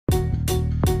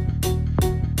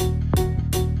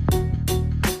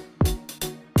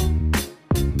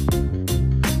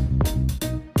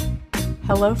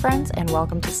Hello friends, and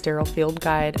welcome to Sterile Field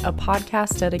Guide, a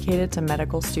podcast dedicated to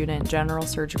medical student general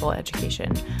surgical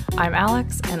education. I'm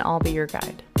Alex, and I'll be your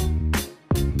guide.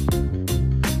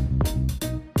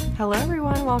 Hello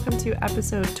everyone, welcome to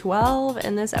episode 12.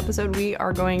 In this episode, we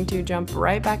are going to jump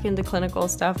right back into clinical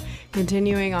stuff,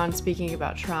 continuing on speaking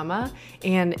about trauma.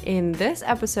 And in this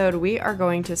episode, we are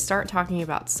going to start talking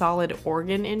about solid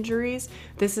organ injuries.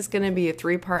 This is going to be a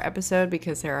 3-part episode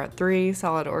because there are 3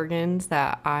 solid organs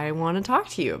that I want to talk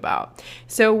to you about.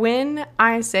 So when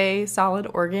I say solid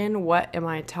organ, what am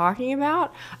I talking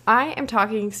about? I am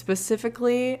talking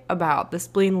specifically about the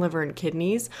spleen, liver, and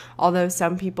kidneys, although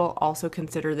some people also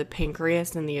consider the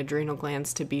pancreas and the adrenal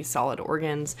glands to be solid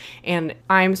organs. And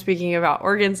I'm speaking about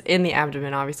organs in the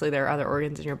abdomen. Obviously, there are other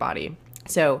organs in your body.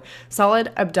 So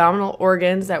solid abdominal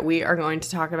organs that we are going to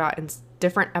talk about in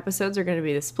different episodes are going to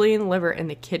be the spleen, liver, and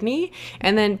the kidney.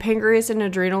 And then pancreas and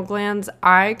adrenal glands,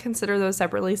 I consider those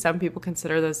separately. Some people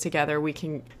consider those together. We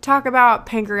can talk about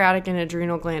pancreatic and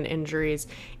adrenal gland injuries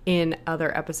in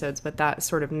other episodes, but that's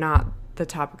sort of not the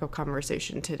topic of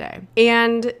conversation today.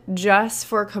 And just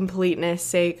for completeness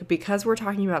sake, because we're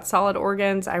talking about solid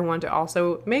organs, I want to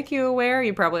also make you aware,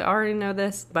 you probably already know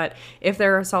this, but if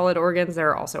there are solid organs, there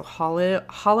are also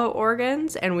hollow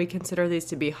organs, and we consider these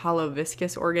to be hollow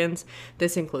viscous organs.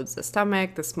 This includes the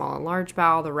stomach, the small and large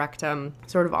bowel, the rectum,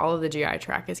 sort of all of the GI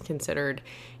tract is considered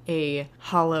a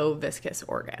hollow viscous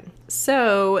organ.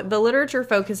 So the literature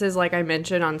focuses, like I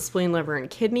mentioned, on spleen, liver, and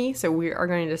kidney. So we are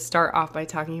going to start off by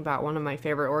talking about one of my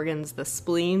favorite organs, the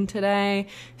spleen, today.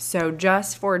 So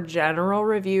just for general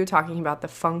review, talking about the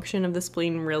function of the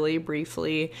spleen really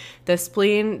briefly. The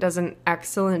spleen does an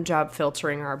excellent job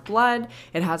filtering our blood.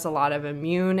 It has a lot of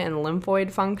immune and lymphoid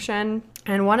function.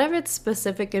 And one of its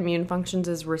specific immune functions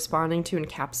is responding to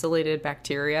encapsulated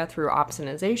bacteria through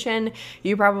opsonization.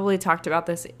 You probably talked about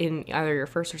this in either your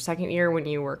first or second year when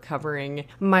you were covering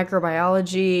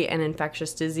microbiology and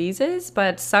infectious diseases,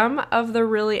 but some of the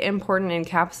really important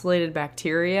encapsulated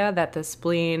bacteria that the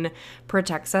spleen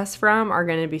protects us from are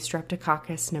going to be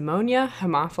Streptococcus pneumonia,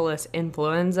 Haemophilus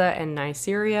influenza, and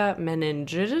Neisseria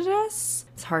meningitidis.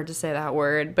 It's hard to say that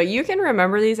word, but you can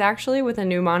remember these actually with a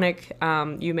mnemonic.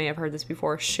 You may have heard this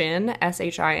before. SHIN,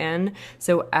 S-H-I-N.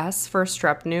 So S for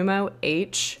strep pneumo,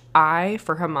 H, I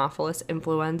for Haemophilus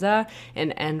influenza,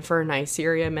 and N for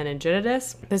Neisseria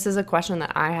meningitidis. This is a question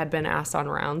that I had been asked on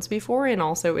rounds before and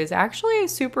also is actually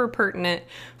super pertinent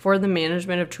for the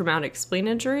management of traumatic spleen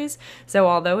injuries. So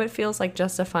although it feels like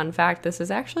just a fun fact, this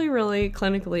is actually really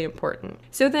clinically important.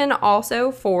 So then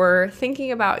also for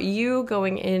thinking about you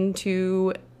going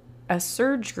into a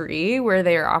surgery where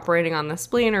they are operating on the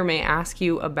spleen or may ask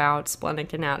you about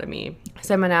splenic anatomy.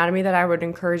 Some anatomy that I would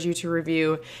encourage you to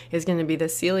review is going to be the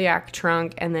celiac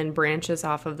trunk and then branches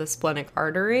off of the splenic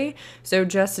artery. So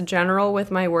just general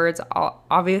with my words,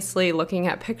 obviously looking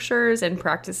at pictures and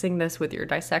practicing this with your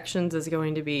dissections is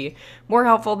going to be more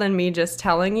helpful than me just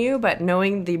telling you, but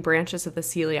knowing the branches of the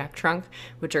celiac trunk,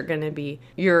 which are going to be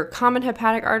your common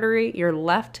hepatic artery, your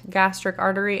left gastric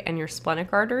artery, and your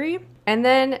splenic artery. And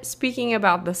then speaking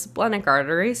about the splenic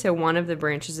artery, so one of the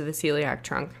branches of the celiac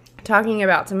trunk, talking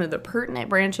about some of the pertinent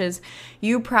branches,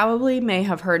 you probably may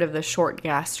have heard of the short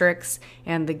gastrics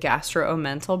and the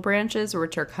gastroomental branches,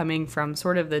 which are coming from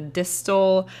sort of the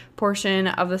distal portion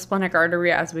of the splenic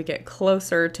artery as we get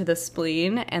closer to the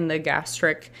spleen and the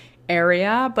gastric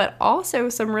area, but also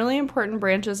some really important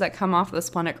branches that come off the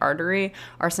splenic artery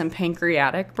are some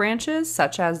pancreatic branches,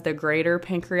 such as the greater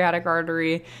pancreatic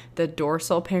artery, the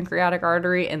dorsal pancreatic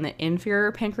artery, and the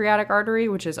inferior pancreatic artery,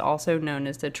 which is also known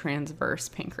as the transverse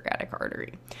pancreatic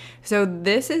artery. So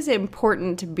this is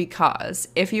important because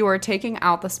if you are taking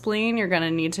out the spleen, you're going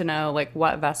to need to know like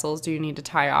what vessels do you need to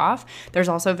tie off. There's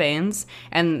also veins,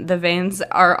 and the veins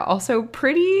are also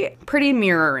pretty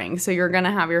mirroring. So you're going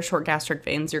to have your short gastric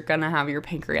veins, you're going to have your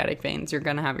pancreatic veins, you're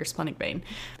going to have your splenic vein.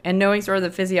 And knowing sort of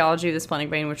the physiology of the splenic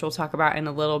vein, which we'll talk about in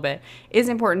a little bit, is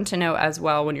important to know as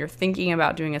well when you're thinking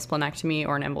about doing a splenectomy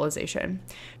or an embolization.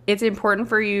 It's important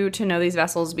for you to know these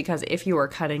vessels because if you are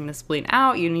cutting the spleen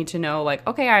out, you need to know like,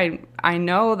 okay, I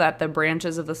know that the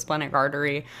branches of the splenic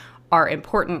artery are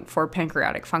important for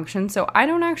pancreatic function. So I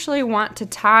don't actually want to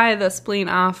tie the spleen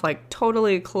off like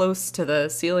totally close to the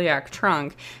celiac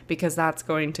trunk because that's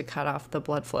going to cut off the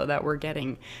blood flow that we're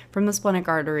getting from the splenic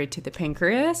artery to the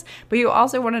pancreas. But you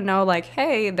also want to know like,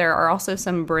 hey, there are also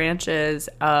some branches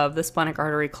of the splenic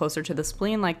artery closer to the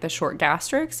spleen, like the short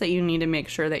gastrics, that you need to make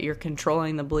sure that you're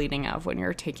controlling the bleeding of when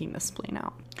you're taking the spleen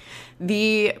out.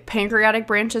 The pancreatic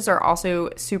branches are also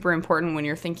super important when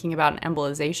you're thinking about an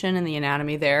embolization and the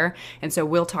anatomy there. And so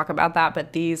we'll talk about that,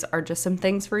 but these are just some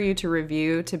things for you to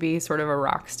review to be sort of a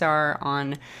rock star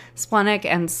on splenic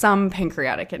and some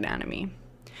pancreatic anatomy.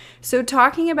 So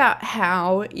talking about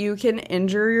how you can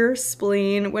injure your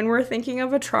spleen when we're thinking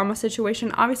of a trauma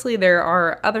situation, obviously there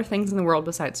are other things in the world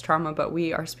besides trauma, but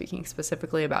we are speaking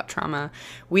specifically about trauma.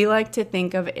 We like to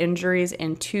think of injuries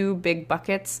in two big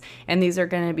buckets, and these are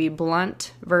going to be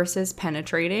blunt versus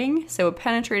penetrating. So a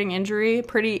penetrating injury,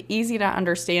 pretty easy to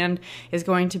understand, is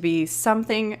going to be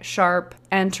something sharp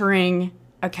entering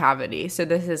a cavity. So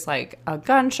this is like a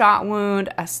gunshot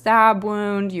wound, a stab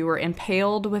wound, you were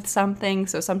impaled with something.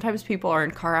 So sometimes people are in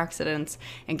car accidents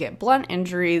and get blunt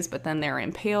injuries, but then they're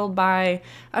impaled by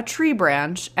a tree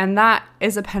branch, and that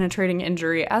is a penetrating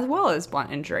injury as well as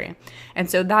blunt injury. And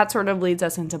so that sort of leads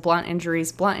us into blunt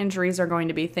injuries. Blunt injuries are going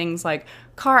to be things like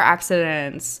car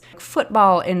accidents,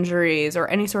 football injuries, or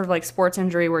any sort of like sports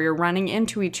injury where you're running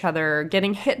into each other,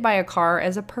 getting hit by a car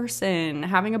as a person,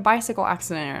 having a bicycle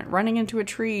accident, running into a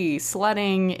tree,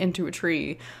 sledding into a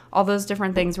tree, all those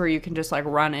different things where you can just like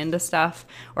run into stuff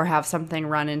or have something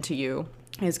run into you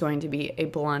is going to be a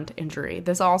blunt injury.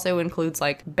 This also includes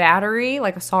like battery,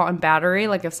 like assault and battery,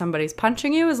 like if somebody's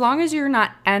punching you, as long as you're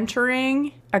not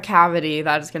entering a cavity,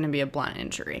 that is going to be a blunt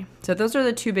injury. So those are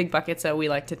the two big buckets that we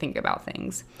like to think about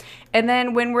things. And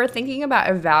then when we're thinking about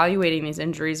evaluating these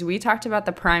injuries, we talked about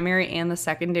the primary and the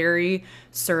secondary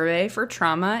survey for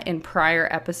trauma in prior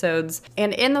episodes.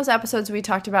 And in those episodes, we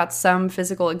talked about some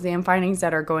physical exam findings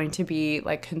that are going to be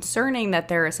like concerning that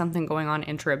there is something going on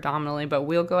intra-abdominally, but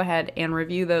we'll go ahead and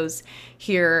review those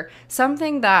here.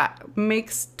 Something that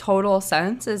makes total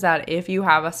sense is that if you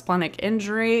have a splenic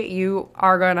injury, you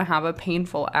are going to have a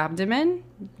painful abdomen,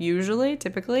 usually,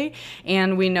 typically,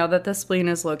 and we know that the spleen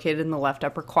is located in the left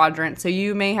upper quadrant. So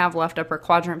you may have left upper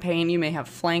quadrant pain, you may have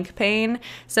flank pain.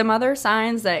 Some other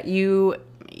signs that you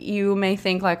may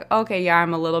think like, okay, yeah,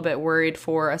 I'm a little bit worried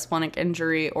for a splenic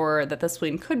injury or that the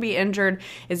spleen could be injured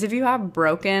is if you have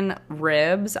broken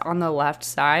ribs on the left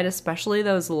side, especially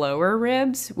those lower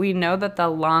ribs. We know that the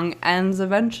lung ends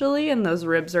eventually and those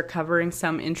ribs are covering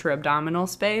some intra-abdominal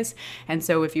space. And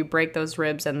so if you break those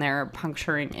ribs and they're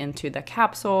puncturing into the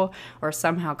capsule or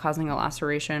somehow causing a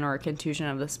laceration or a contusion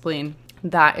of the spleen,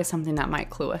 that is something that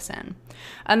might clue us in.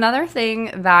 Another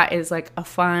thing that is like a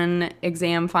fun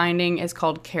exam finding is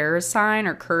called Kehr's sign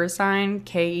or Kerr's sign,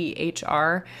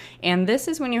 Kehr. And this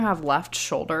is when you have left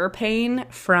shoulder pain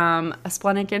from a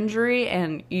splenic injury.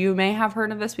 And you may have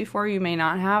heard of this before, you may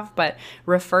not have, but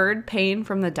referred pain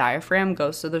from the diaphragm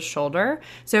goes to the shoulder.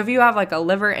 So if you have like a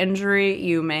liver injury,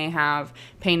 you may have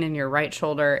pain in your right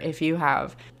shoulder. If you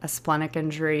have a splenic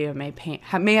injury, you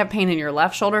may have pain in your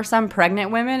left shoulder. Some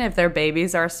pregnant women, if their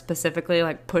babies are specifically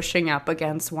like pushing up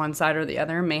against one side or the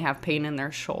other, may have pain in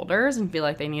their shoulders and feel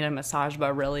like they need a massage,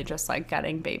 but really just like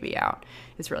getting baby out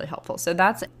is really helpful. So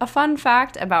that's a fun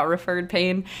fact about referred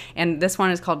pain. And this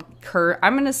one is called Kehr.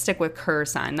 I'm going to stick with Kehr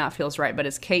sign. That feels right, but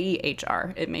it's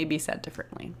Kehr. It may be said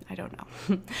differently. I don't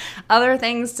know. Other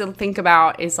things to think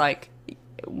about is like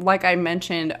I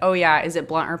mentioned, oh yeah, is it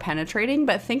blunt or penetrating?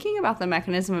 But thinking about the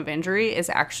mechanism of injury is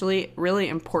actually really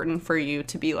important for you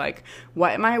to be like,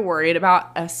 what am I worried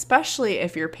about? Especially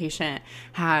if your patient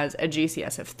has a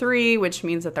GCS of 3, which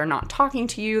means that they're not talking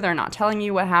to you, they're not telling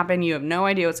you what happened, you have no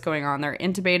idea what's going on, they're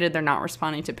intubated, they're not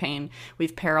responding to pain,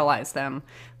 we've paralyzed them.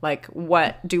 Like,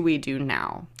 what do we do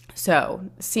now? So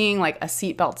seeing like a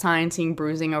seatbelt sign, seeing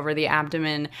bruising over the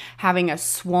abdomen, having a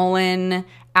swollen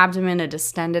abdomen, a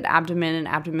distended abdomen, an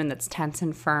abdomen that's tense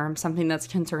and firm, something that's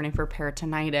concerning for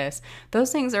peritonitis.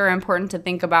 Those things are important to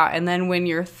think about. And then when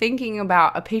you're thinking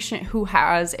about a patient who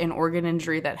has an organ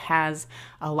injury that has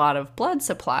a lot of blood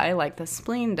supply, like the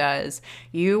spleen does,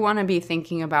 you want to be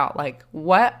thinking about like,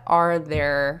 what are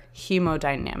their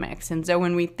hemodynamics? And so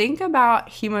when we think about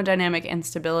hemodynamic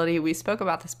instability, we spoke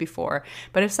about this before,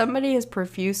 but if somebody is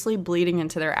profusely bleeding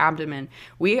into their abdomen,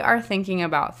 we are thinking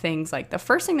about things like the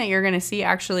first thing that you're going to see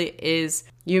actually is,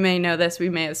 you may know this, we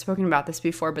may have spoken about this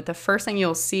before, but the first thing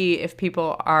you'll see if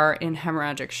people are in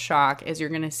hemorrhagic shock is you're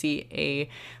going to see a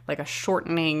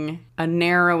shortening, a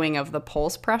narrowing of the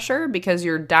pulse pressure because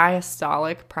your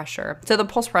diastolic pressure. So the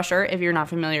pulse pressure, if you're not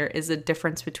familiar, is the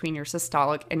difference between your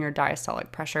systolic and your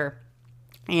diastolic pressure.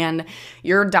 And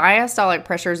your diastolic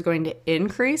pressure is going to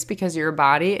increase because your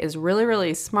body is really,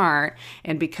 really smart.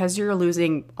 And because you're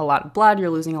losing a lot of blood,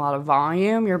 you're losing a lot of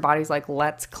volume, your body's like,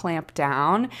 let's clamp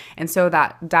down. And so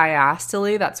that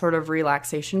diastole, that sort of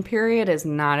relaxation period, is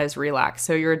not as relaxed.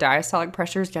 So your diastolic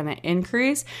pressure is going to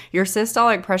increase. Your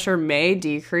systolic pressure may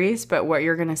decrease, but what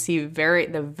you're going to see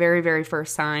the very, very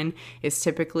first sign is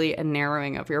typically a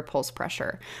narrowing of your pulse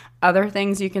pressure. Other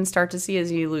things you can start to see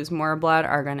as you lose more blood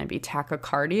are going to be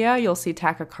tachycardia. You'll see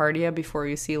tachycardia before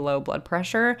you see low blood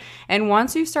pressure. And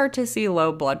once you start to see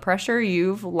low blood pressure,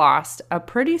 you've lost a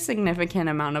pretty significant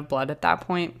amount of blood at that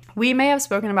point. We may have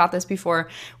spoken about this before.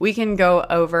 We can go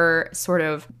over sort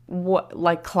of what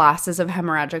like classes of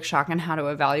hemorrhagic shock and how to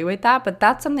evaluate that. But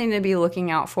that's something to be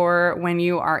looking out for when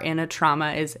you are in a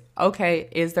trauma is, okay,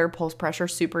 is their pulse pressure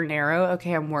super narrow?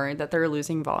 Okay, I'm worried that they're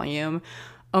losing volume.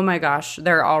 Oh my gosh,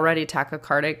 they're already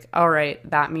tachycardic. All right,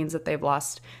 that means that they've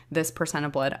lost this percent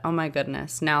of blood. Oh my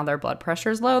goodness, now their blood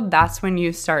pressure's low. That's when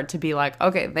you start to be like,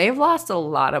 okay, they've lost a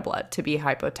lot of blood to be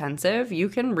hypotensive. You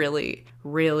can really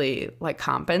like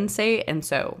compensate. And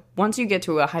so once you get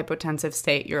to a hypotensive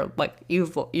state,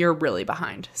 you're really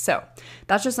behind. So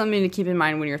that's just something to keep in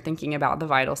mind when you're thinking about the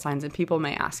vital signs, and people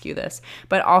may ask you this,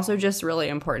 but also just really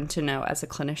important to know as a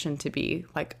clinician to be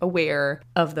like aware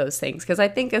of those things. Because I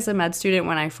think as a med student,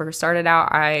 when I first started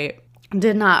out, I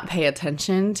did not pay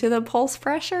attention to the pulse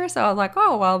pressure. So I was like,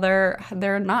 oh, well, they're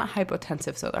not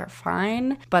hypotensive, so they're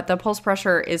fine. But the pulse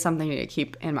pressure is something to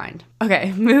keep in mind.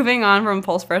 Okay, moving on from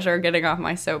pulse pressure, getting off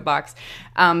my soapbox.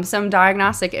 Some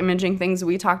diagnostic imaging things.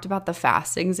 We talked about the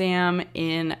FAST exam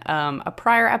in a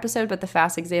prior episode, but the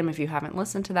FAST exam, if you haven't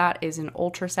listened to that, is an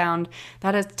ultrasound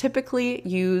that is typically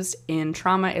used in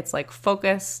trauma. It's like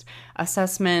focused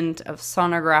assessment of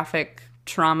sonographic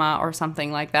trauma or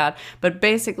something like that. But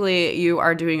basically you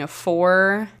are doing a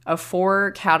four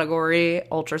category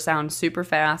ultrasound super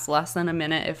fast, less than a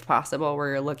minute if possible, where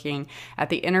you're looking at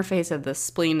the interface of the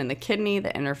spleen and the kidney, the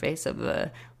interface of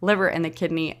the liver and the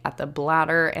kidney, at the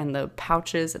bladder and the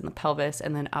pouches and the pelvis,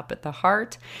 and then up at the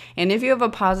heart. And if you have a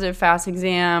positive FAST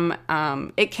exam,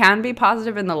 it can be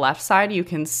positive in the left side. You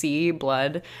can see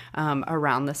blood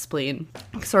around the spleen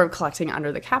sort of collecting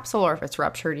under the capsule, or if it's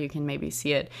ruptured, you can maybe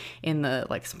see it in the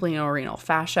like splenorenal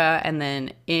fascia. And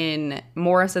then in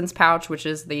Morrison's pouch, which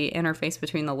is the interface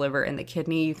between the liver and the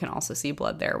kidney, you can also see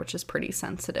blood there, which is pretty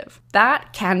sensitive.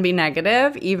 That can be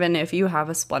negative even if you have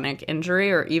a splenic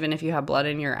injury, or even if you have blood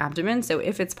in your abdomen. So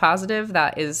if it's positive,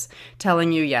 that is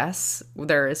telling you, yes,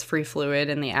 there is free fluid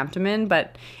in the abdomen.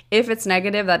 But if it's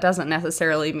negative, that doesn't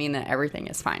necessarily mean that everything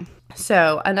is fine.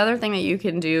 So another thing that you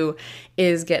can do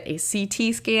is get a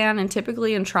CT scan. And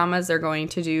typically in traumas, they're going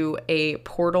to do a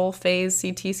portal phase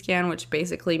CT scan, which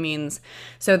basically means,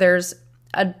 so there's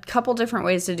a couple different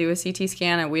ways to do a CT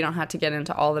scan, and we don't have to get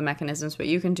into all the mechanisms, but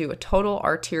you can do a total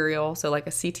arterial, so like a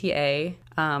CTA,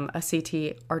 a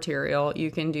CT arterial.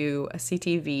 You can do a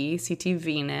CTV, CT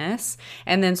venous,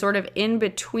 and then sort of in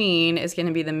between is going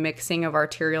to be the mixing of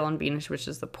arterial and venous, which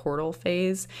is the portal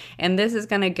phase. And this is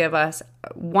going to give us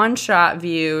one shot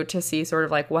view to see sort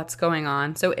of like what's going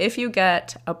on. So if you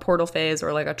get a portal phase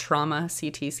or like a trauma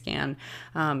CT scan,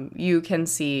 you can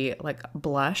see like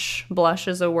blush. Blush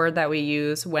is a word that we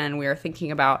use when we are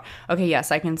thinking about, okay,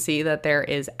 yes, I can see that there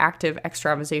is active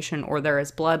extravasation, or there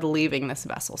is blood leaving this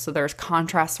vessel. So there's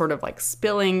contrast sort of like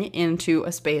spilling into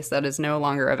a space that is no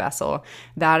longer a vessel.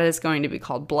 That is going to be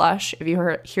called blush. If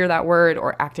you hear that word,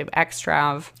 or active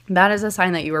extrav, that is a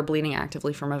sign that you are bleeding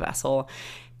actively from a vessel,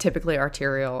 typically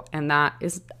arterial, and that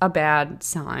is a bad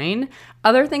sign.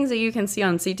 Other things that you can see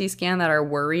on CT scan that are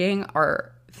worrying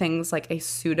are things like a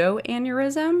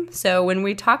pseudoaneurysm. So when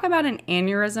we talk about an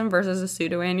aneurysm versus a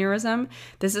pseudoaneurysm,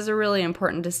 this is a really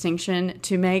important distinction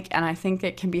to make, and I think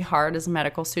it can be hard as a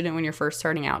medical student when you're first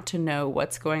starting out to know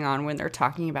what's going on when they're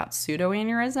talking about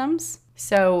pseudoaneurysms.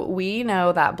 So we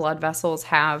know that blood vessels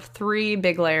have three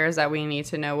big layers that we need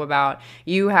to know about.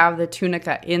 You have the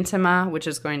tunica intima, which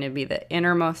is going to be the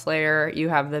innermost layer. You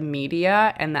have the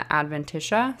media and the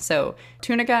adventitia. So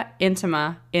tunica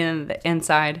intima in the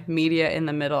inside, media in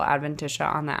the middle,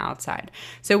 adventitia on the outside.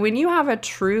 So when you have a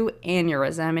true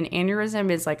aneurysm, an aneurysm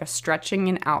is like a stretching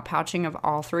and outpouching of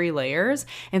all three layers.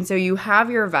 And so you have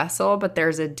your vessel, but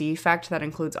there's a defect that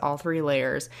includes all three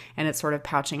layers, and it's sort of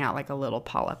pouching out like a little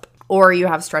polyp. Or you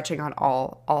have stretching on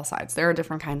all sides. There are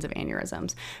different kinds of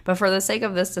aneurysms. But for the sake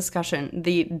of this discussion,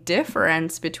 the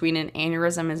difference between an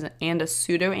aneurysm and a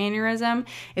pseudoaneurysm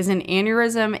is an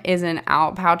aneurysm is an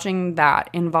outpouching that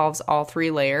involves all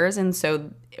three layers. And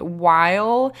so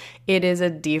while it is a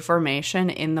deformation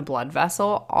in the blood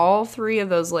vessel, all three of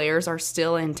those layers are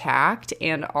still intact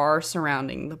and are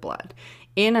surrounding the blood.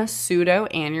 In a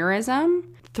pseudoaneurysm,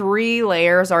 3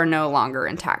 layers are no longer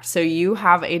intact. So you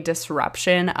have a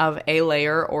disruption of a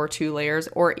layer or 2 layers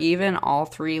or even all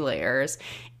 3 layers,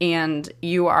 and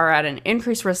you are at an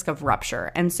increased risk of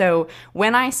rupture. And so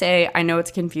when I say, I know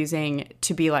it's confusing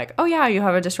to be like, oh yeah, you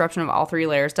have a disruption of all 3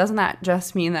 layers, doesn't that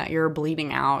just mean that you're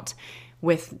bleeding out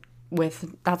with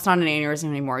that's not an aneurysm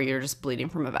anymore, you're just bleeding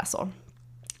from a vessel?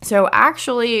 So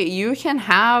actually, you can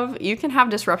have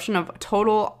disruption of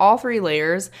total all 3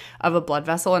 layers of a blood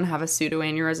vessel and have a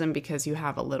pseudoaneurysm because you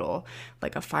have a little,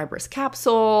 like a fibrous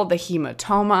capsule. The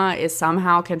hematoma is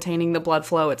somehow containing the blood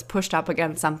flow. It's pushed up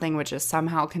against something which is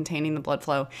somehow containing the blood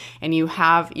flow. And you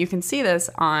can see this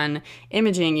on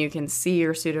imaging. You can see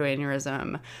your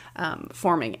pseudoaneurysm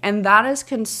forming. And that is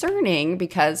concerning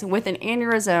because with an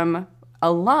aneurysm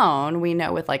alone, we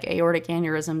know with like aortic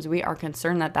aneurysms, we are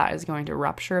concerned that that is going to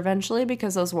rupture eventually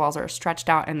because those walls are stretched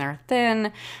out and they're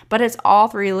thin, but it's all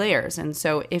 3 layers. And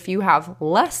so if you have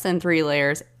less than 3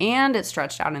 layers and it's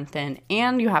stretched out and thin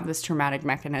and you have this traumatic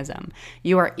mechanism,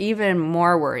 you are even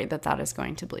more worried that that is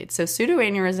going to bleed. So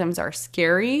pseudoaneurysms are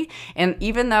scary. And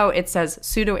even though it says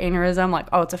pseudoaneurysm, like,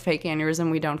 oh, it's a fake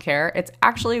aneurysm, we don't care, it's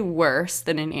actually worse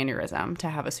than an aneurysm to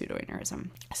have a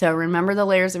pseudoaneurysm. So remember the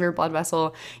layers of your blood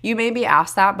vessel. You may be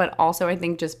asked that, but also I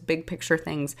think just big picture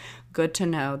things, good to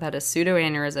know that a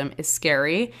pseudoaneurysm is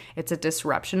scary. It's a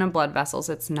disruption of blood vessels.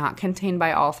 It's not contained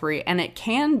by all 3, and it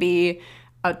can be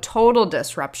a total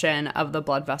disruption of the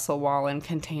blood vessel wall and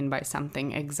contained by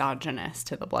something exogenous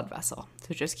to the blood vessel.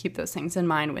 So just keep those things in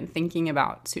mind when thinking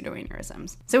about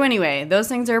pseudoaneurysms. So anyway, those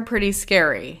things are pretty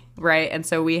scary, right? And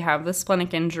so we have the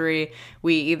splenic injury.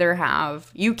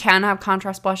 You can have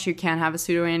contrast blush, you can have a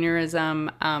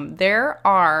pseudoaneurysm. There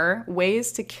are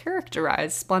ways to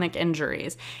characterize splenic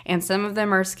injuries, and some of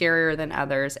them are scarier than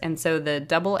others. And so the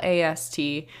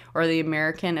AAST, or the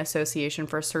American Association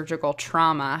for Surgical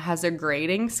Trauma, has a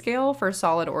grading scale for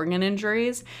solid organ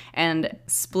injuries, and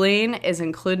spleen is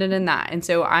included in that. And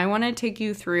so I want to take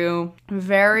you through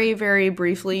very, very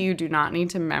briefly. You do not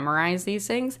need to memorize these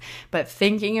things, but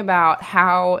thinking about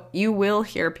how you will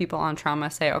hear people on trauma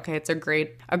say, okay, it's a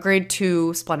grade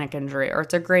 2 splenic injury, or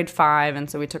it's a grade 5, and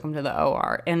so we took them to the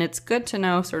OR. And it's good to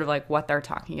know sort of like what they're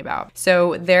talking about.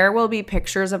 So there will be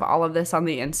pictures of all of this on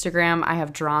the Instagram. I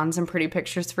have drawn some pretty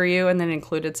pictures for you and then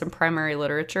included some primary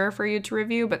literature for you to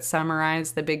review, but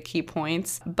summarize the big key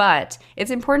points. But it's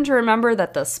important to remember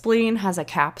that the spleen has a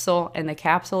capsule, and the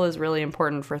capsule is really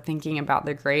important for thinking about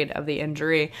the grade of the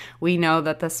injury. We know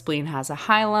that the spleen has a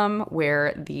hilum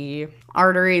where the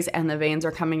arteries and the veins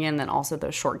are coming in, then also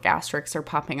those short gastrics are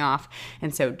popping off.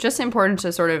 And so just important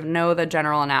to sort of know the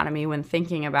general anatomy when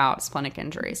thinking about splenic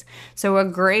injuries. So a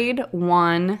grade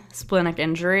 1 splenic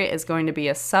injury is going to be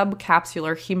a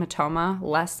subcapsular hematoma,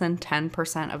 less than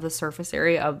 10% of the surface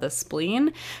area of the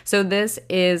spleen. So this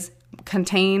is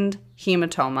contained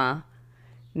hematoma,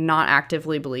 not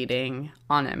actively bleeding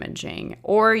on imaging.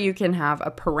 Or you can have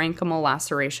a parenchymal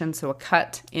laceration, so a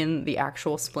cut in the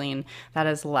actual spleen that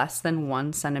is less than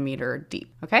 1 centimeter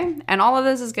deep, okay? And all of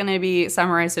this is gonna be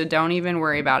summarized, so don't even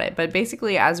worry about it. But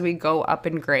basically, as we go up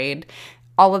in grade,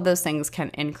 all of those things can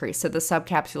increase. So the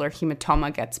subcapsular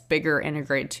hematoma gets bigger in a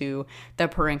grade 2. The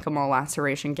parenchymal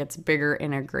laceration gets bigger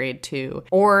in a grade 2.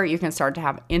 Or you can start to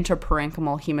have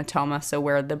intraparenchymal hematoma, so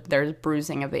where there's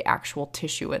bruising of the actual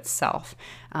tissue itself.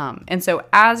 And so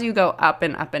as you go up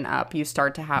and up and up, you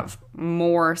start to have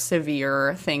more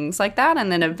severe things like that.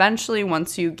 And then eventually,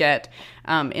 once you get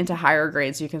into higher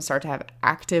grades, you can start to have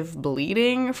active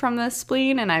bleeding from the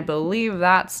spleen. And I believe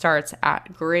that starts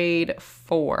at grade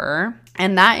 4.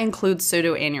 And that includes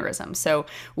pseudoaneurysms. So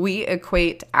we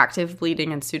equate active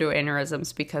bleeding and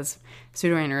pseudoaneurysms because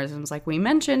pseudoaneurysms, like we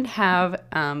mentioned, have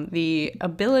the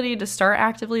ability to start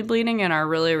actively bleeding and are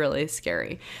really, really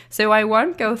scary. So I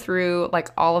won't go through like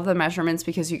all of the measurements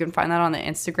because you can find that on the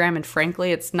Instagram. And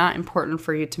frankly, it's not important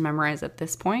for you to memorize at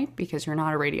this point because you're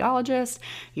not a radiologist,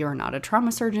 you're not a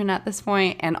trauma surgeon at this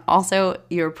point, and also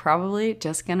you're probably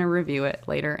just going to review it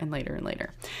later and later and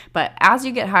later. But as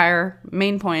you get higher,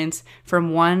 main points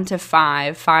from 1 to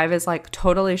 5. 5 is like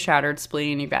totally shattered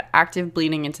spleen. You've got active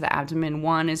bleeding into the abdomen.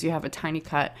 1 is you have a tiny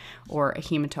cut or a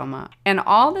hematoma. And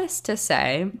all this to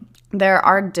say, there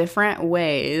are different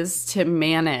ways to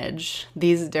manage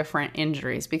these different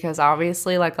injuries because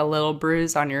obviously like a little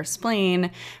bruise on your spleen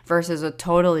versus a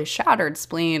totally shattered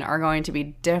spleen are going to be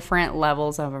different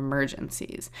levels of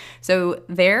emergencies. So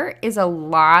there is a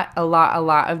lot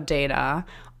of data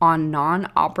on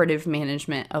non-operative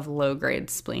management of low-grade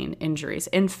spleen injuries.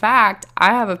 In fact,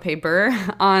 I have a paper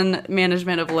on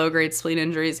management of low-grade spleen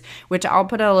injuries, which I'll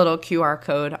put a little QR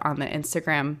code on the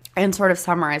Instagram and sort of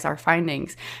summarize our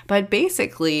findings. But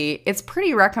basically, it's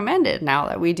pretty recommended now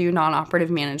that we do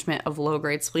non-operative management of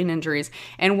low-grade spleen injuries.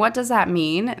 And what does that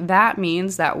mean? That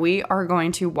means that we are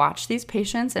going to watch these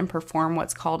patients and perform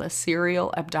what's called a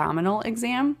serial abdominal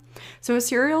exam. So a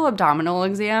serial abdominal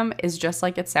exam is just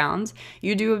like it sounds.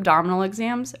 You do abdominal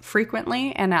exams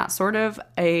frequently and at sort of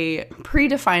a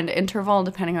predefined interval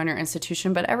depending on your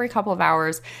institution, but every couple of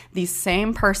hours, the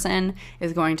same person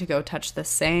is going to go touch the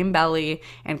same belly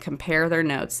and compare their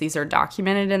notes. These are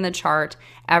documented in the chart.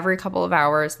 Every couple of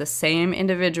hours, the same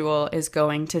individual is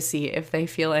going to see if they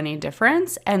feel any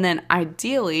difference. And then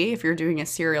ideally, if you're doing a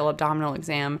serial abdominal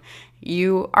exam,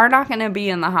 you are not going to be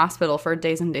in the hospital for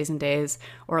days and days and days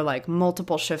or like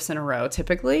multiple shifts in a row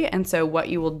typically. And so what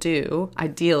you will do,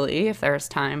 ideally, if there's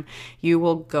time, you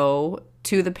will go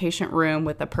to the patient room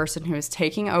with the person who is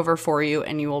taking over for you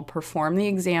and you will perform the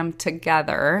exam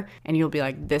together and you'll be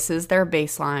like, this is their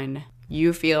baseline.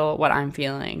 You feel what I'm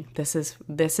feeling. This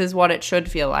is what it should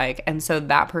feel like. And so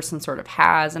that person sort of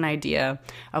has an idea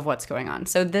of what's going on.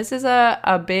 So this is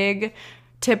a big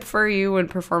tip for you when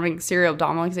performing serial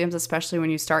abdominal exams, especially when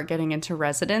you start getting into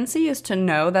residency, is to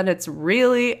know that it's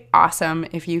really awesome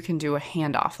if you can do a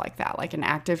handoff like that, like an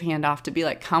active handoff to be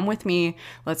like, come with me,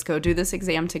 let's go do this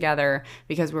exam together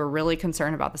because we're really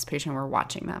concerned about this patient, we're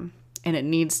watching them. And it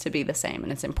needs to be the same.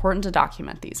 And it's important to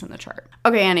document these in the chart.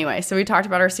 Okay, anyway, so we talked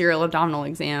about our serial abdominal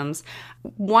exams.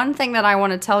 One thing that I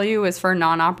want to tell you is for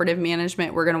non-operative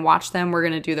management, we're going to watch them. We're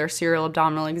going to do their serial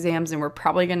abdominal exams, and we're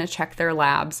probably going to check their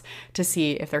labs to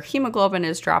see if their hemoglobin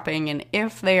is dropping. And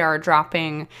if they are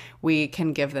dropping, we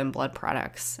can give them blood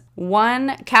products.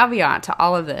 One caveat to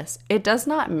all of this, it does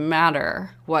not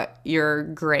matter what your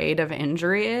grade of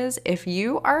injury is. If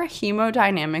you are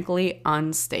hemodynamically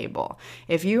unstable,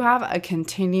 if you have a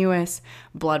continuous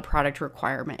blood product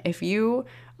requirement, if you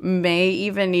may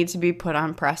even need to be put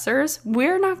on pressors,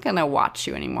 we're not going to watch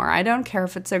you anymore. I don't care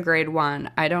if it's a grade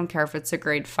 1. I don't care if it's a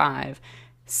grade 5.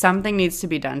 Something needs to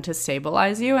be done to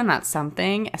stabilize you, and that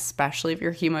something, especially if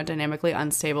you're hemodynamically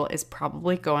unstable, is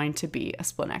probably going to be a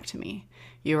splenectomy.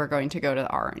 You are going to go to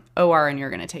the OR and you're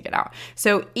going to take it out.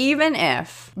 So even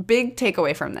if, big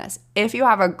takeaway from this, if you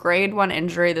have a grade 1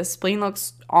 injury, the spleen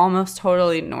looks almost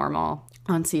totally normal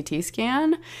on CT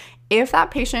scan. If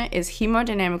that patient is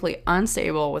hemodynamically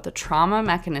unstable with a trauma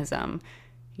mechanism,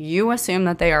 you assume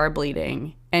that they are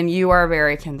bleeding and you are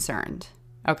very concerned.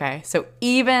 Okay, so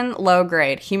even low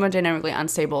grade, hemodynamically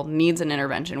unstable needs an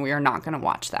intervention. We are not going to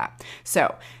watch that.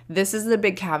 So this is the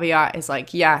big caveat is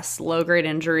like, yes, low grade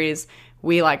injuries,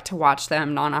 we like to watch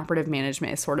them. Non-operative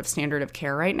management is sort of standard of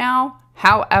care right now.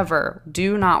 However,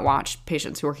 do not watch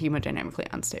patients who are hemodynamically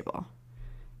unstable.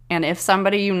 And if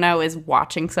somebody you know is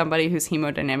watching somebody who's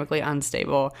hemodynamically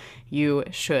unstable, you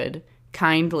should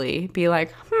kindly be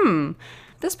like,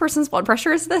 this person's blood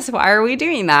pressure is this. Why are we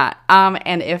doing that?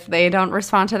 And if they don't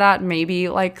respond to that, maybe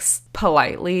like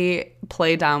politely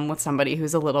play dumb with somebody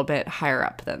who's a little bit higher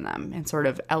up than them and sort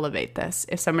of elevate this.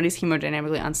 If somebody's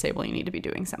hemodynamically unstable, you need to be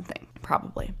doing something,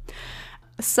 probably.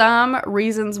 Some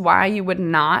reasons why you would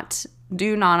not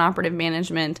do non-operative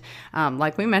management,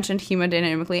 like we mentioned,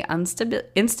 hemodynamically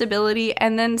instability,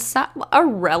 and then a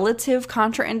relative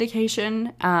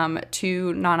contraindication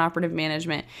to non-operative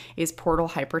management is portal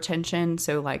hypertension.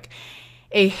 So like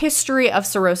a history of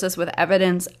cirrhosis with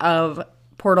evidence of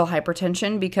portal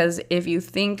hypertension, because if you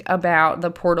think about the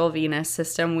portal venous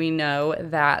system, we know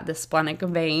that the splenic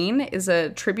vein is a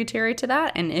tributary to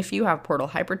that. And if you have portal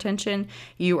hypertension,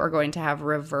 you are going to have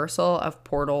reversal of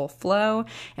portal flow.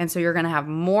 And so you're going to have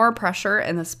more pressure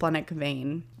in the splenic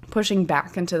vein pushing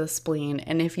back into the spleen.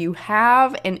 And if you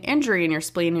have an injury in your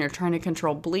spleen and you're trying to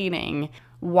control bleeding,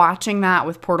 watching that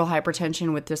with portal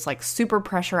hypertension with this like super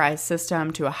pressurized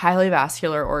system to a highly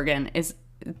vascular organ is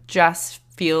just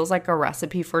feels like a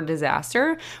recipe for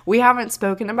disaster. We haven't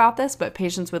spoken about this, but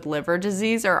patients with liver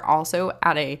disease are also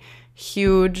at a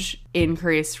huge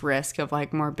increased risk of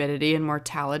like morbidity and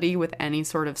mortality with any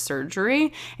sort of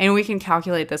surgery. And we can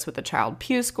calculate this with the Child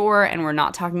Pugh score, and we're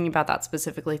not talking about that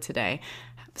specifically today.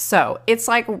 So it's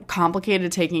like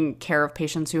complicated taking care of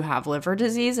patients who have liver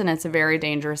disease, and it's very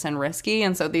dangerous and risky.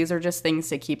 And so these are just things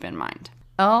to keep in mind.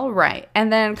 All right.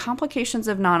 And then complications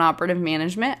of non-operative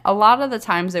management. A lot of the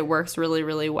times it works really,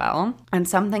 really well. And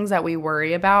some things that we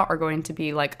worry about are going to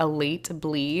be like a late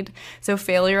bleed. So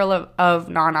failure of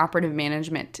non-operative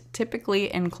management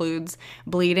typically includes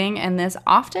bleeding. And this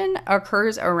often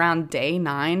occurs around day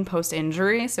 9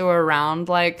 post-injury. So around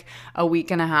like a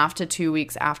week and a half to 2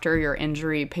 weeks after your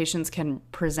injury, patients can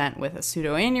present with a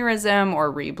pseudoaneurysm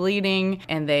or rebleeding,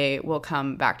 and they will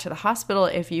come back to the hospital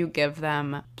if you give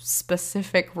them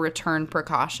specific return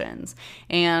precautions.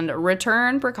 And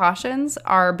return precautions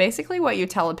are basically what you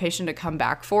tell a patient to come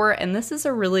back for. And this is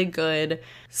a really good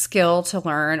skill to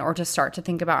learn or to start to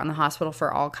think about in the hospital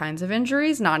for all kinds of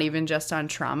injuries, not even just on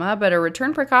trauma. But a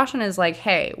return precaution is like,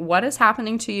 hey, what is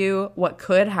happening to you? What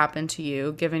could happen to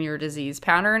you given your disease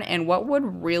pattern? And what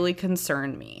would really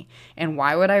concern me? And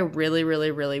why would I really,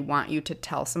 really, really want you to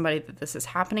tell somebody that this is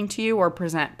happening to you or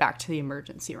present back to the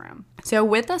emergency room? So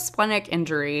with a splenic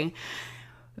injury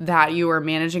that you are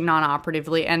managing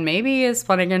non-operatively, and maybe a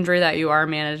splenic injury that you are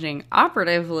managing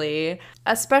operatively,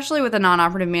 especially with the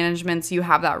non-operative managements, you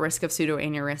have that risk of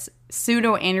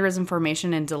pseudoaneurysm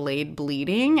formation and delayed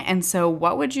bleeding. And so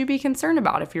what would you be concerned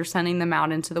about if you're sending them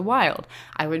out into the wild?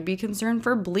 I would be concerned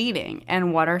for bleeding.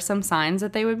 And what are some signs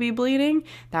that they would be bleeding?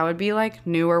 That would be like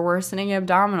new or worsening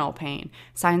abdominal pain,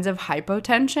 signs of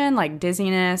hypotension like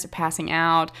dizziness, passing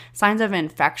out, signs of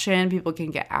infection. People can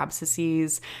get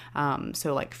abscesses,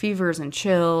 so like fevers and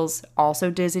chills, also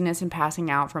dizziness and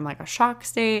passing out from like a shock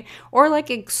state, or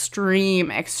like extreme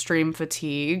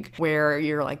fatigue where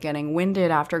you're like getting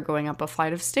winded after going up a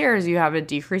flight of stairs. You have a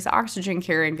decreased oxygen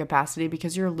carrying capacity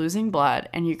because you're losing blood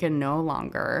and you can no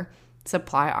longer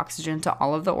supply oxygen to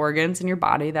all of the organs in your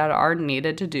body that are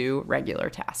needed to do regular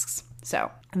tasks.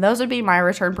 So those would be my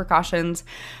return precautions.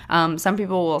 Some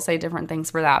people will say different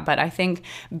things for that, but I think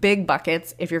big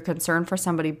buckets, if you're concerned for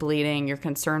somebody bleeding, you're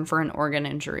concerned for an organ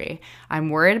injury. I'm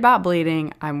worried about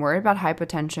bleeding. I'm worried about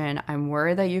hypotension. I'm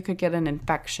worried that you could get an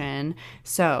infection.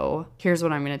 So here's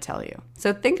what I'm going to tell you.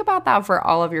 So think about that for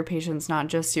all of your patients, not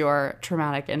just your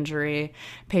traumatic injury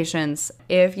patients.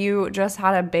 If you just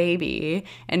had a baby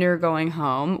and you're going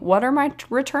home, what are my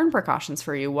return precautions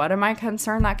for you? What am I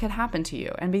concerned that could happen to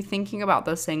you? And be thinking about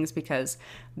those things, because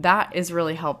that is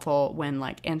really helpful when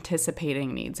like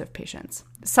anticipating needs of patients.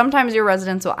 Sometimes your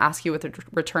residents will ask you what the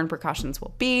return precautions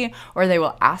will be, or they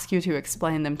will ask you to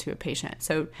explain them to a patient.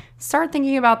 So start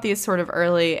thinking about these sort of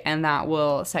early, and that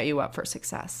will set you up for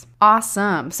success.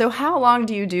 Awesome. So how long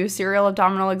do you do serial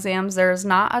abdominal exams? There's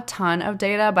not a ton of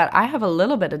data, but I have a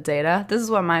little bit of data. This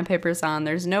is what my paper's on.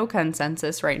 There's no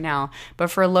consensus right now, but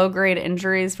for low-grade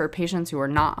injuries, for patients who are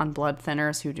not on blood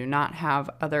thinners, who do not have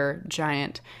other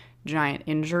giant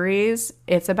injuries,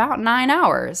 it's about 9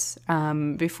 hours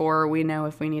before we know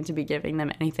if we need to be giving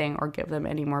them anything or give them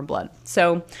any more blood.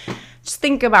 So just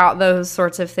think about those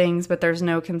sorts of things, but there's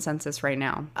no consensus right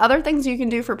now. Other things you can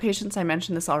do for patients, I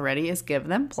mentioned this already, is give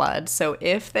them blood. So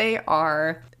if they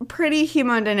are pretty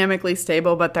hemodynamically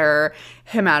stable, but their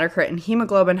hematocrit and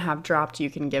hemoglobin have dropped, you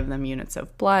can give them units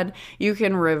of blood. You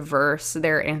can reverse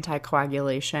their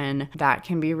anticoagulation. That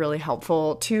can be really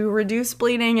helpful to reduce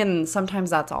bleeding, and sometimes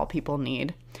that's all people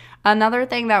need. Another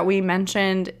thing that we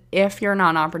mentioned, if your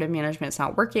non-operative management is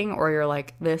not working, or you're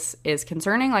like, this is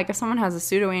concerning, like if someone has a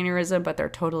pseudoaneurysm but they're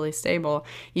totally stable,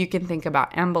 you can think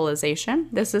about embolization.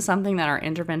 This is something that our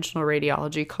interventional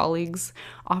radiology colleagues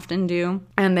often do.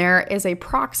 And there is a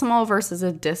proximal versus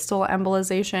a distal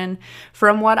embolization.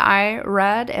 From what I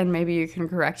read, and maybe you can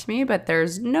correct me, but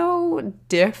there's no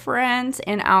difference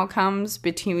in outcomes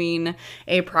between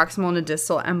a proximal and a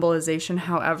distal embolization.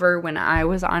 However, when I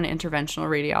was on interventional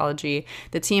radiology,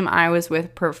 the team I was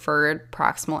with preferred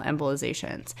proximal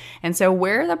embolizations. And so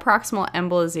where the proximal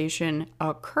embolization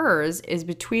occurs is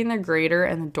between the greater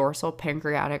and the dorsal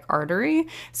pancreatic artery.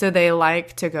 So they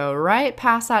like to go right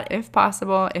past that if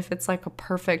possible. If it's like a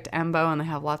perfect embo and they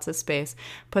have lots of space,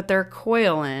 put their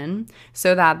coil in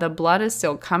so that the blood is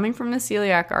still coming from the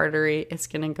celiac artery. It's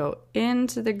going to go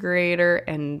into the greater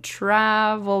and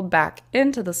travel back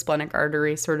into the splenic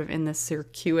artery, sort of in the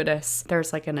circuitous.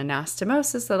 There's like an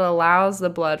anastomosis that allows the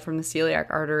blood from the celiac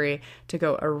artery to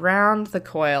go around the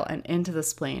coil and into the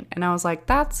spleen. And I was like,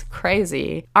 that's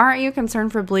crazy. Aren't you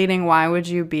concerned for bleeding? Why would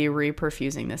you be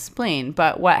reperfusing the spleen?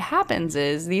 But what happens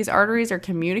is these arteries are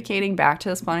communicating back to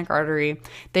the splenic artery.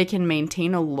 They can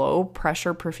maintain a low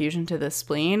pressure perfusion to the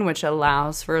spleen, which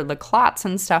allows for the clots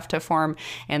and stuff to form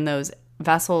and those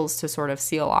vessels to sort of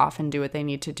seal off and do what they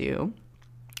need to do.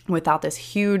 without this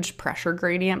huge pressure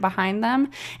gradient behind them.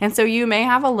 And so you may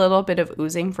have a little bit of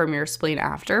oozing from your spleen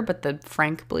after, but the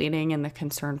frank bleeding and the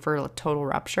concern for total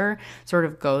rupture sort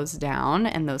of goes down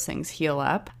and those things heal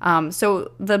up.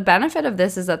 So the benefit of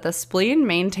this is that the spleen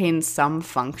maintains some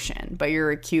function, but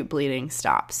your acute bleeding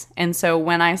stops. And so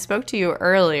when I spoke to you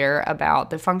earlier about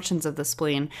the functions of the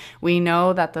spleen, we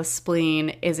know that the spleen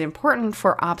is important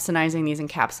for opsonizing these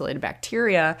encapsulated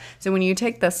bacteria. So when you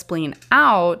take the spleen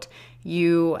out,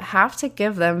 you have to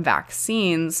give them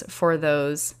vaccines for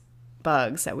those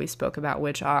bugs that we spoke about,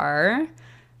 which are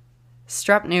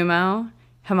strep pneumo,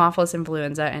 Haemophilus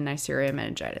influenza, and Neisseria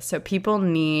meningitis. So people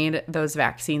need those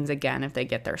vaccines again if they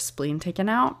get their spleen taken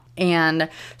out. And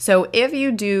so if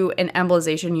you do an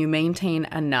embolization, you maintain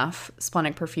enough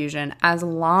splenic perfusion as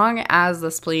long as the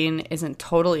spleen isn't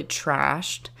totally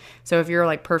trashed. So if you're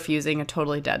like perfusing a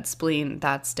totally dead spleen,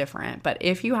 that's different. But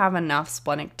if you have enough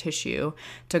splenic tissue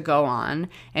to go on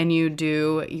and you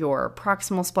do your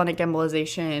proximal splenic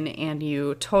embolization and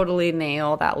you totally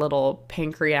nail that little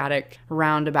pancreatic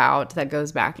roundabout that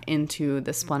goes back into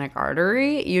the splenic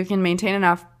artery, you can maintain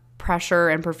enough pressure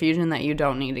and perfusion that you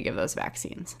don't need to give those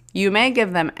vaccines. You may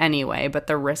give them anyway, but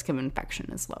the risk of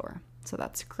infection is lower. So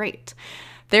that's great.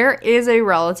 There is a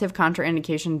relative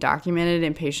contraindication documented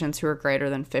in patients who are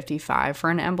greater than 55 for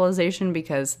an embolization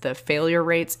because the failure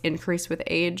rates increase with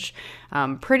age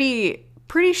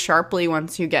pretty sharply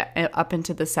once you get up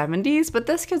into the 70s, but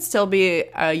this could still be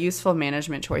a useful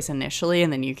management choice initially,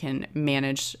 and then you can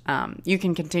manage, you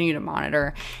can continue to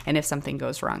monitor, and if something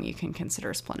goes wrong, you can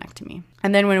consider splenectomy.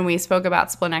 And then when we spoke about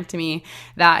splenectomy,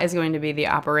 that is going to be the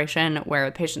operation where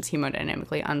the patient's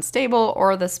hemodynamically unstable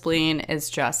or the spleen is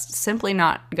just simply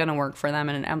not going to work for them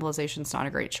and an embolization is not a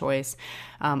great choice,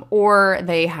 or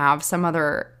they have some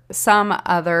other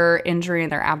injury in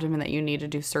their abdomen that you need to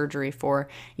do surgery for.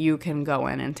 You can go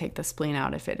in and take the spleen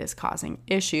out if it is causing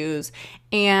issues.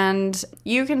 And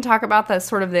you can talk about the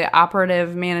sort of the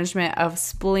operative management of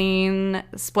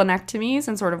splenectomies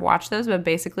and sort of watch those, but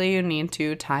basically you need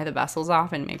to tie the vessels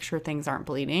off and make sure things aren't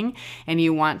bleeding. And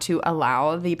you want to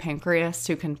allow the pancreas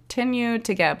to continue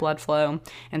to get blood flow.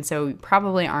 And so you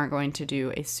probably aren't going to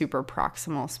do a super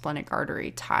proximal splenic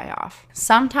artery tie off.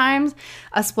 Sometimes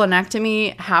a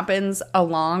splenectomy happens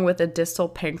along with a distal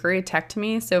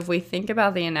pancreatectomy. So if we think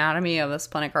about the anatomy of the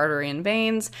splenic artery and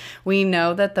veins, we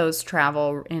know that those travel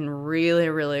in really,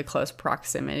 really close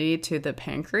proximity to the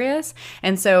pancreas.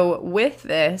 And so with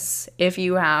this, if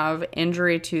you have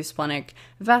injury to splenic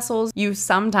vessels, you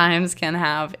sometimes can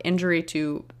have injury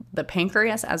to the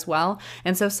pancreas as well.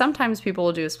 And so sometimes people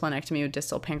will do a splenectomy with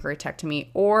distal pancreatectomy,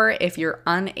 or if you're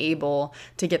unable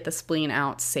to get the spleen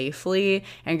out safely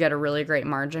and get a really great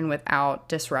margin without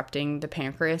disrupting the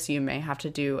pancreas, you may have to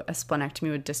do a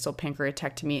splenectomy with distal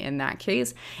pancreatectomy in that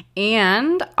case.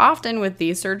 And often with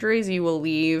these surgeries, you will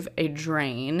leave a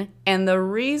drain. And the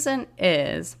reason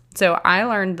is, so I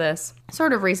learned this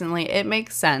sort of recently, it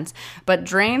makes sense, but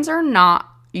drains are not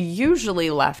usually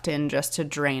left in just to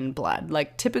drain blood.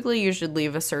 Like typically you should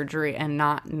leave a surgery and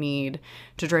not need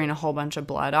to drain a whole bunch of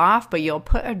blood off, but you'll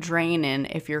put a drain in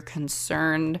if you're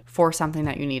concerned for something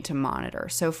that you need to monitor.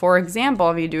 So for example,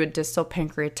 if you do a distal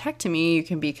pancreatectomy, you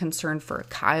can be concerned for a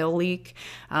chyle leak.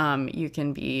 You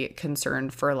can be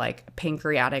concerned for like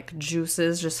pancreatic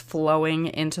juices just flowing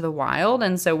into the wild.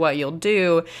 And so what you'll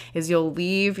do is you'll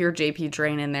leave your JP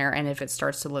drain in there, and if it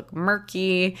starts to look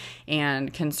murky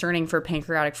and concerning for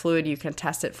pancreatic fluid, you can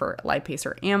test it for lipase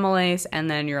or amylase, and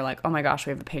then you're like, oh my gosh,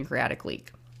 we have a pancreatic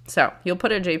leak. So you'll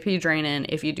put a JP drain in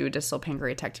if you do a distal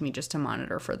pancreatectomy just to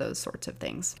monitor for those sorts of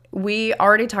things. We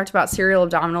already talked about serial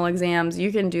abdominal exams.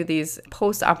 You can do these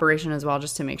post-operation as well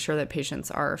just to make sure that patients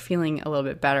are feeling a little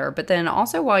bit better. But then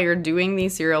also while you're doing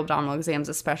these serial abdominal exams,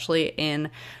 especially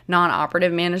in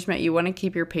non-operative management, you want to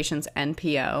keep your patients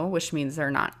NPO, which means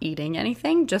they're not eating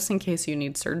anything, just in case you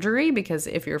need surgery, because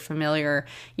if you're familiar,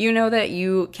 you know that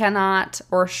you cannot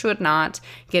or should not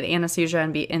get anesthesia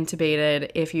and be intubated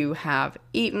if you have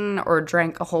eaten or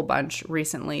drank a whole bunch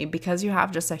recently, because you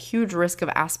have just a huge risk of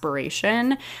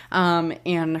aspiration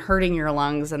and hurting your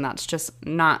lungs, and that's just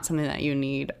not something that you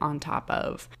need on top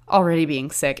of already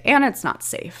being sick, and it's not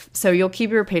safe. So you'll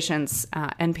keep your patients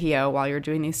NPO while you're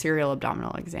doing these serial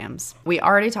abdominal exams. We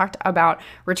already talked about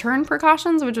return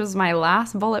precautions, which was my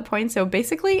last bullet point. So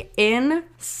basically, in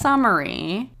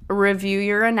summary, review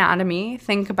your anatomy,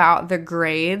 think about the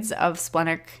grades of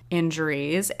splenic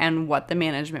injuries and what the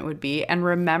management would be. And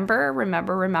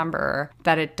remember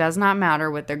that it does not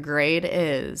matter what the grade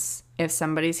is. If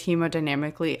somebody's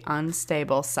hemodynamically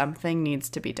unstable, something needs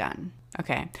to be done.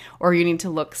 Okay. Or you need to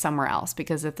look somewhere else,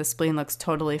 because if the spleen looks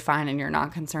totally fine and you're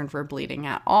not concerned for bleeding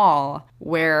at all,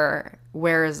 where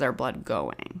is their blood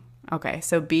going? Okay.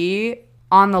 So be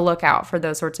on the lookout for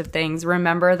those sorts of things.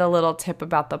 Remember the little tip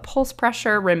about the pulse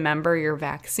pressure. Remember your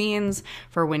vaccines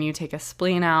for when you take a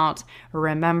spleen out.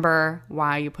 Remember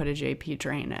why you put a JP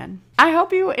drain in. I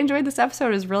hope you enjoyed this episode.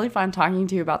 It was really fun talking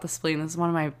to you about the spleen. This is one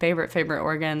of my favorite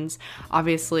organs.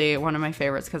 Obviously, one of my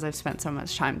favorites because I've spent so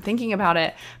much time thinking about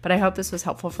it. But I hope this was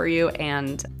helpful for you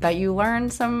and that you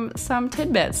learned some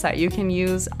tidbits that you can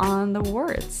use on the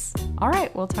warts. All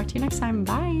right, we'll talk to you next time.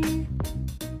 Bye.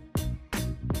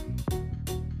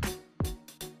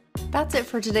 That's it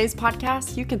for today's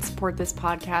podcast. You can support this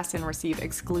podcast and receive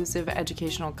exclusive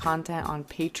educational content on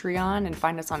Patreon and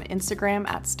find us on Instagram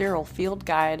at Sterile Field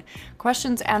Guide.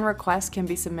 Questions and requests can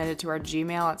be submitted to our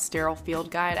Gmail at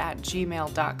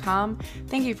sterilefieldguide@gmail.com.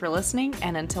 Thank you for listening,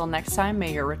 and until next time,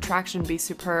 may your retraction be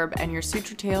superb and your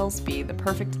suture tails be the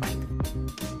perfect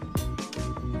length.